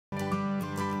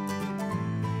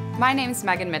My name's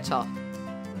Megan Mitchell.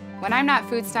 When I'm not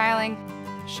food styling,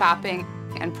 shopping,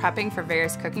 and prepping for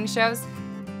various cooking shows,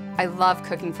 I love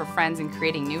cooking for friends and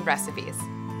creating new recipes.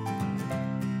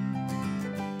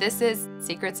 This is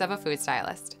Secrets of a Food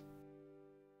Stylist.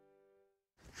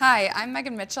 Hi, I'm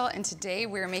Megan Mitchell, and today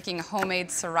we're making homemade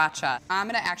sriracha. I'm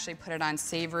gonna actually put it on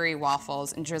savory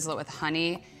waffles and drizzle it with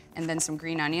honey and then some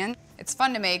green onion. It's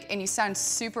fun to make, and you sound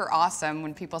super awesome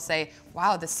when people say,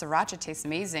 wow, this sriracha tastes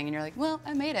amazing, and you're like, well,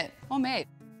 I made it, homemade.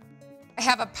 I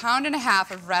have 1.5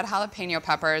 pounds of red jalapeno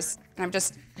peppers, and I'm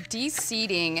just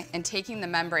de-seeding and taking the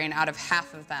membrane out of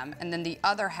half of them, and then the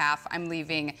other half I'm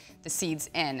leaving the seeds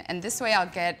in. And this way I'll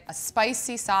get a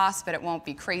spicy sauce, but it won't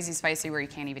be crazy spicy where you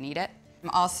can't even eat it. I'm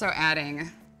also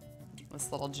adding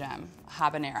this little gem,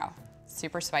 habanero,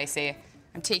 super spicy.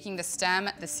 I'm taking the stem,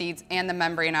 the seeds, and the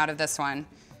membrane out of this one.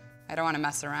 I don't want to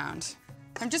mess around.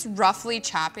 I'm just roughly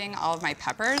chopping all of my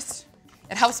peppers.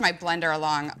 It helps my blender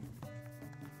along.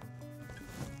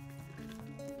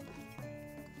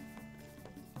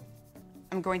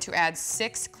 I'm going to add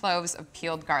 6 cloves of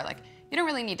peeled garlic. You don't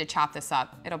really need to chop this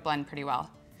up. It'll blend pretty well.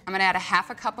 I'm gonna add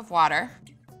 1/2 cup of water,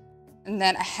 and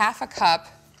then 1/2 cup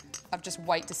of just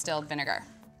white distilled vinegar.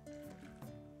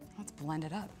 Let's blend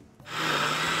it up.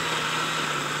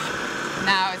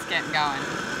 Now it's getting going.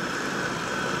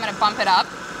 I'm gonna bump it up,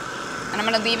 and I'm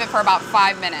gonna leave it for about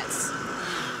 5 minutes.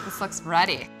 This looks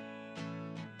ready.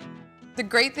 The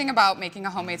great thing about making a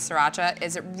homemade sriracha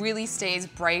is it really stays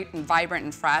bright and vibrant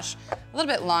and fresh a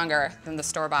little bit longer than the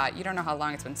store-bought. You don't know how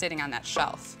long it's been sitting on that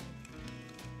shelf.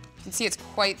 You can see it's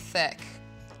quite thick.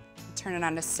 Turn it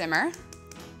on to simmer.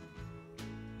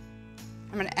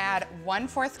 I'm gonna add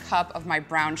 1/4 cup of my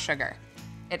brown sugar.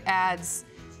 It adds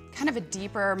kind of a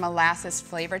deeper molasses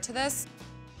flavor to this.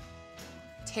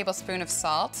 Tablespoon of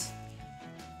salt.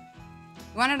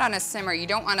 You want it on a simmer. You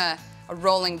don't want a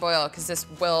rolling boil, because this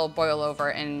will boil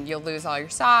over and you'll lose all your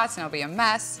sauce and it'll be a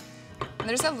mess. And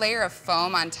there's a layer of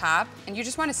foam on top, and you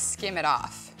just want to skim it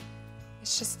off.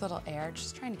 It's just little air,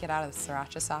 just trying to get out of the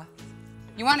sriracha sauce.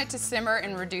 You want it to simmer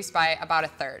and reduce by about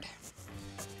 1/3.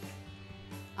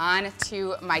 On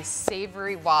to my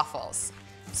savory waffles.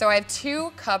 So I have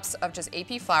 2 cups of just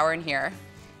AP flour in here.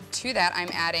 To that, I'm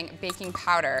adding baking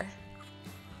powder,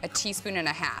 1.5 teaspoons, and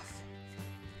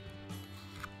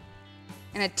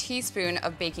 1 teaspoon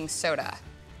of baking soda.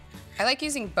 I like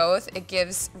using both. It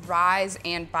gives rise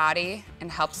and body and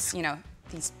helps, you know,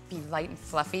 these be light and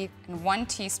fluffy. And 1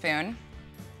 teaspoon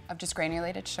of just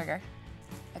granulated sugar,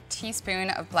 1 teaspoon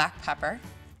of black pepper,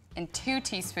 and 2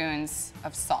 teaspoons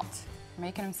of salt.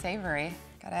 Making them savory,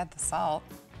 gotta add the salt.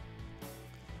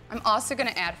 I'm also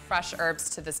gonna add fresh herbs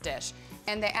to this dish,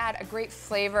 and they add a great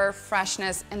flavor,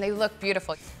 freshness, and they look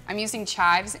beautiful. I'm using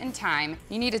chives and thyme.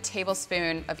 You need 1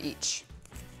 tablespoon of each.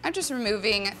 I'm just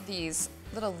removing these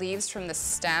little leaves from the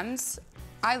stems.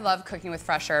 I love cooking with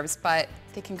fresh herbs, but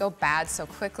they can go bad so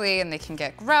quickly and they can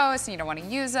get gross and you don't want to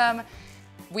use them.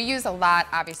 We use a lot,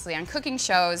 obviously, on cooking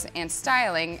shows and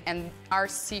styling, and our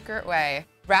secret way,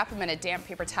 wrap them in a damp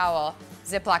paper towel,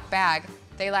 Ziploc bag,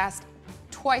 they last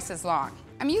twice as long.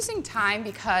 I'm using thyme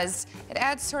because it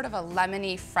adds sort of a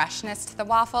lemony freshness to the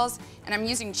waffles, and I'm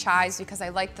using chives because I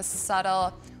like the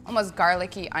subtle, almost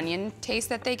garlicky onion taste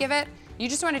that they give it. You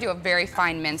just want to do a very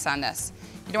fine mince on this.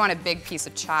 You don't want a big piece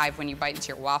of chive when you bite into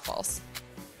your waffles.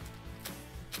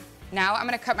 Now I'm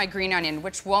going to cut my green onion,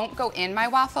 which won't go in my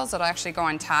waffles, it'll actually go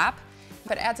on top,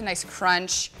 but it adds a nice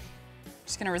crunch. I'm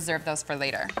just going to reserve those for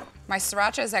later. My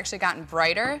sriracha has actually gotten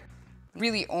brighter,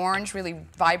 really orange, really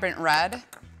vibrant red,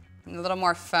 and a little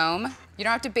more foam. You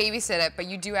don't have to babysit it, but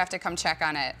you do have to come check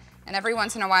on it. And every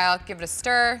once in a while, give it a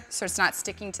stir so it's not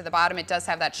sticking to the bottom. It does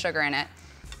have that sugar in it.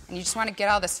 And you just want to get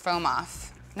all this foam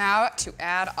off. Now to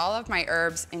add all of my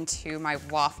herbs into my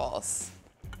waffles.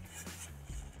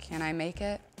 Can I make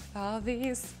it with all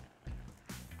these?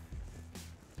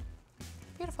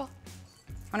 Beautiful.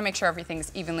 I want to make sure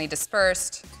everything's evenly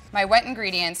dispersed. My wet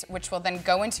ingredients, which will then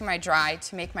go into my dry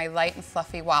to make my light and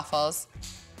fluffy waffles.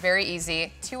 Very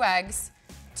easy. 2 eggs,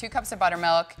 2 cups of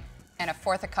buttermilk, and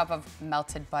 1/4 cup of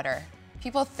melted butter.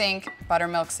 People think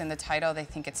buttermilk's in the title, they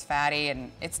think it's fatty,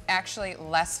 and it's actually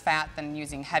less fat than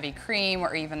using heavy cream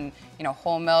or even, you know,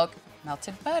 whole milk.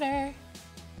 Melted butter.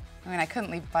 I mean, I couldn't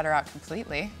leave butter out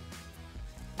completely.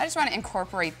 I just want to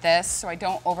incorporate this so I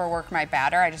don't overwork my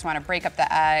batter. I just want to break up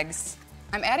the eggs.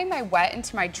 I'm adding my wet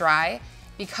into my dry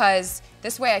because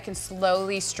this way I can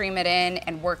slowly stream it in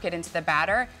and work it into the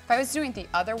batter. If I was doing it the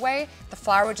other way, the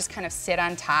flour would just kind of sit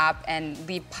on top and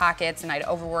leave pockets and I'd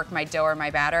overwork my dough or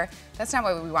my batter. That's not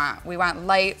what we want. We want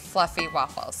light, fluffy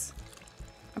waffles.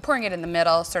 I'm pouring it in the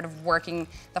middle, sort of working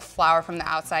the flour from the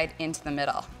outside into the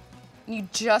middle. You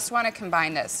just want to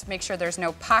combine this. Make sure there's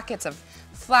no pockets of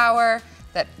flour,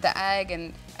 that the egg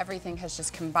and everything has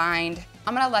just combined.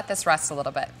 I'm gonna let this rest a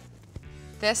little bit.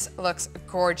 This looks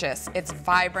gorgeous. It's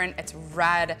vibrant, it's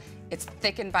red, it's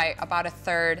thickened by about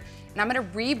 1/3. And I'm gonna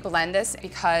re-blend this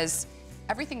because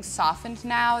everything's softened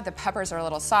now. The peppers are a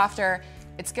little softer.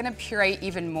 It's gonna puree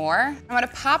even more. I'm gonna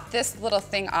pop this little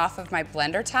thing off of my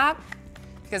blender top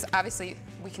because obviously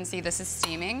we can see this is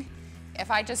steaming.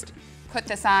 If I just put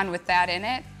this on with that in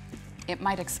it, it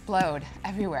might explode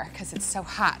everywhere because it's so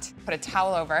hot. Put a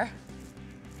towel over,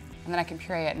 and then I can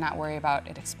puree it and not worry about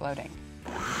it exploding.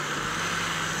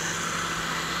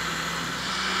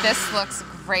 This looks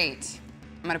great.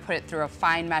 I'm gonna put it through a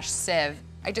fine mesh sieve.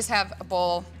 I just have a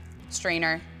bowl,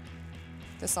 strainer.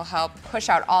 This will help push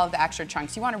out all of the extra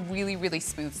chunks. You want a really, really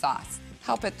smooth sauce.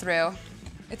 Help it through.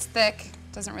 It's thick,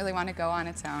 doesn't really want to go on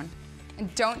its own.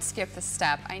 And don't skip this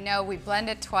step. I know we blend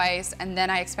it twice and then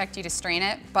I expect you to strain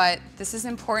it, but this is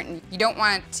important. You don't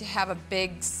want to have a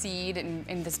big seed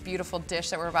in this beautiful dish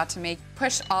that we're about to make.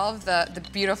 Push all of the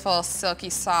beautiful silky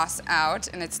sauce out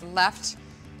and it's left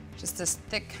just this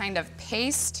thick kind of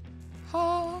paste.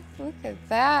 Oh, look at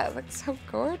that, it looks so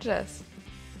gorgeous.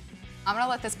 I'm gonna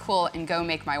let this cool and go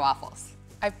make my waffles.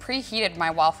 I've preheated my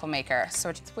waffle maker, so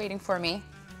it's waiting for me.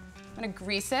 I'm gonna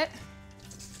grease it.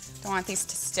 Don't want these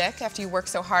to stick after you work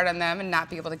so hard on them and not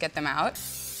be able to get them out.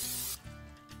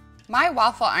 My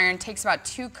waffle iron takes about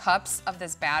 2 cups of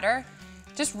this batter.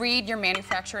 Just read your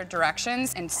manufacturer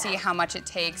directions and see how much it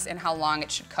takes and how long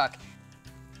it should cook.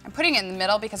 I'm putting it in the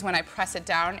middle because when I press it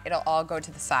down, it'll all go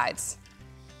to the sides.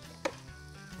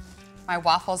 My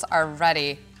waffles are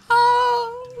ready.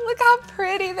 Oh, look how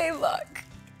pretty they look.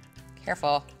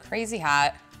 Careful, crazy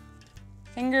hot.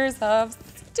 Fingers of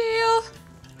steel.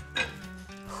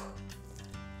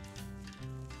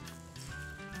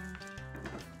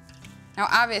 Now,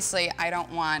 obviously, I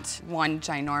don't want one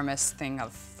ginormous thing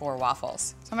of 4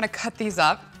 waffles. So I'm gonna cut these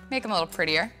up, make them a little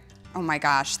prettier. Oh my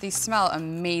gosh, these smell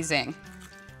amazing.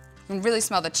 You can really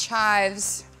smell the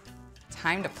chives.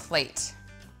 Time to plate.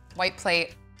 White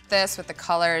plate, this with the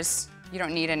colors. You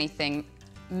don't need anything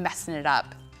messing it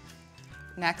up.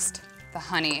 Next, the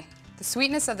honey. The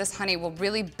sweetness of this honey will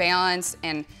really balance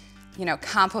and,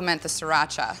 complement the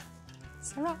sriracha.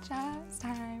 Sriracha, it's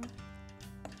time.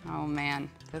 Oh man,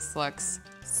 this looks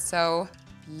so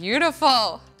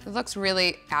beautiful. It looks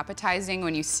really appetizing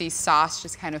when you see sauce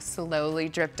just kind of slowly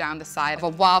drip down the side of a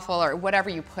waffle or whatever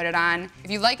you put it on.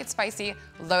 If you like it spicy,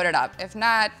 load it up. If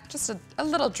not, just a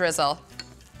little drizzle.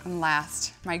 And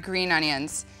last, my green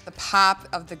onions. The pop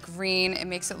of the green, it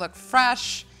makes it look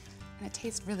fresh and it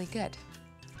tastes really good.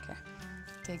 Okay,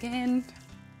 dig in.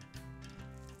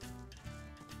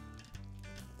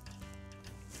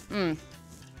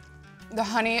 The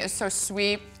honey is so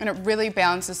sweet and it really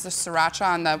balances the sriracha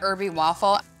on the herby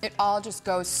waffle. It all just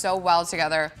goes so well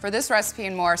together. For this recipe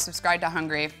and more, subscribe to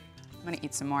Hungry. I'm gonna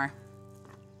eat some more.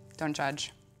 Don't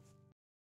judge.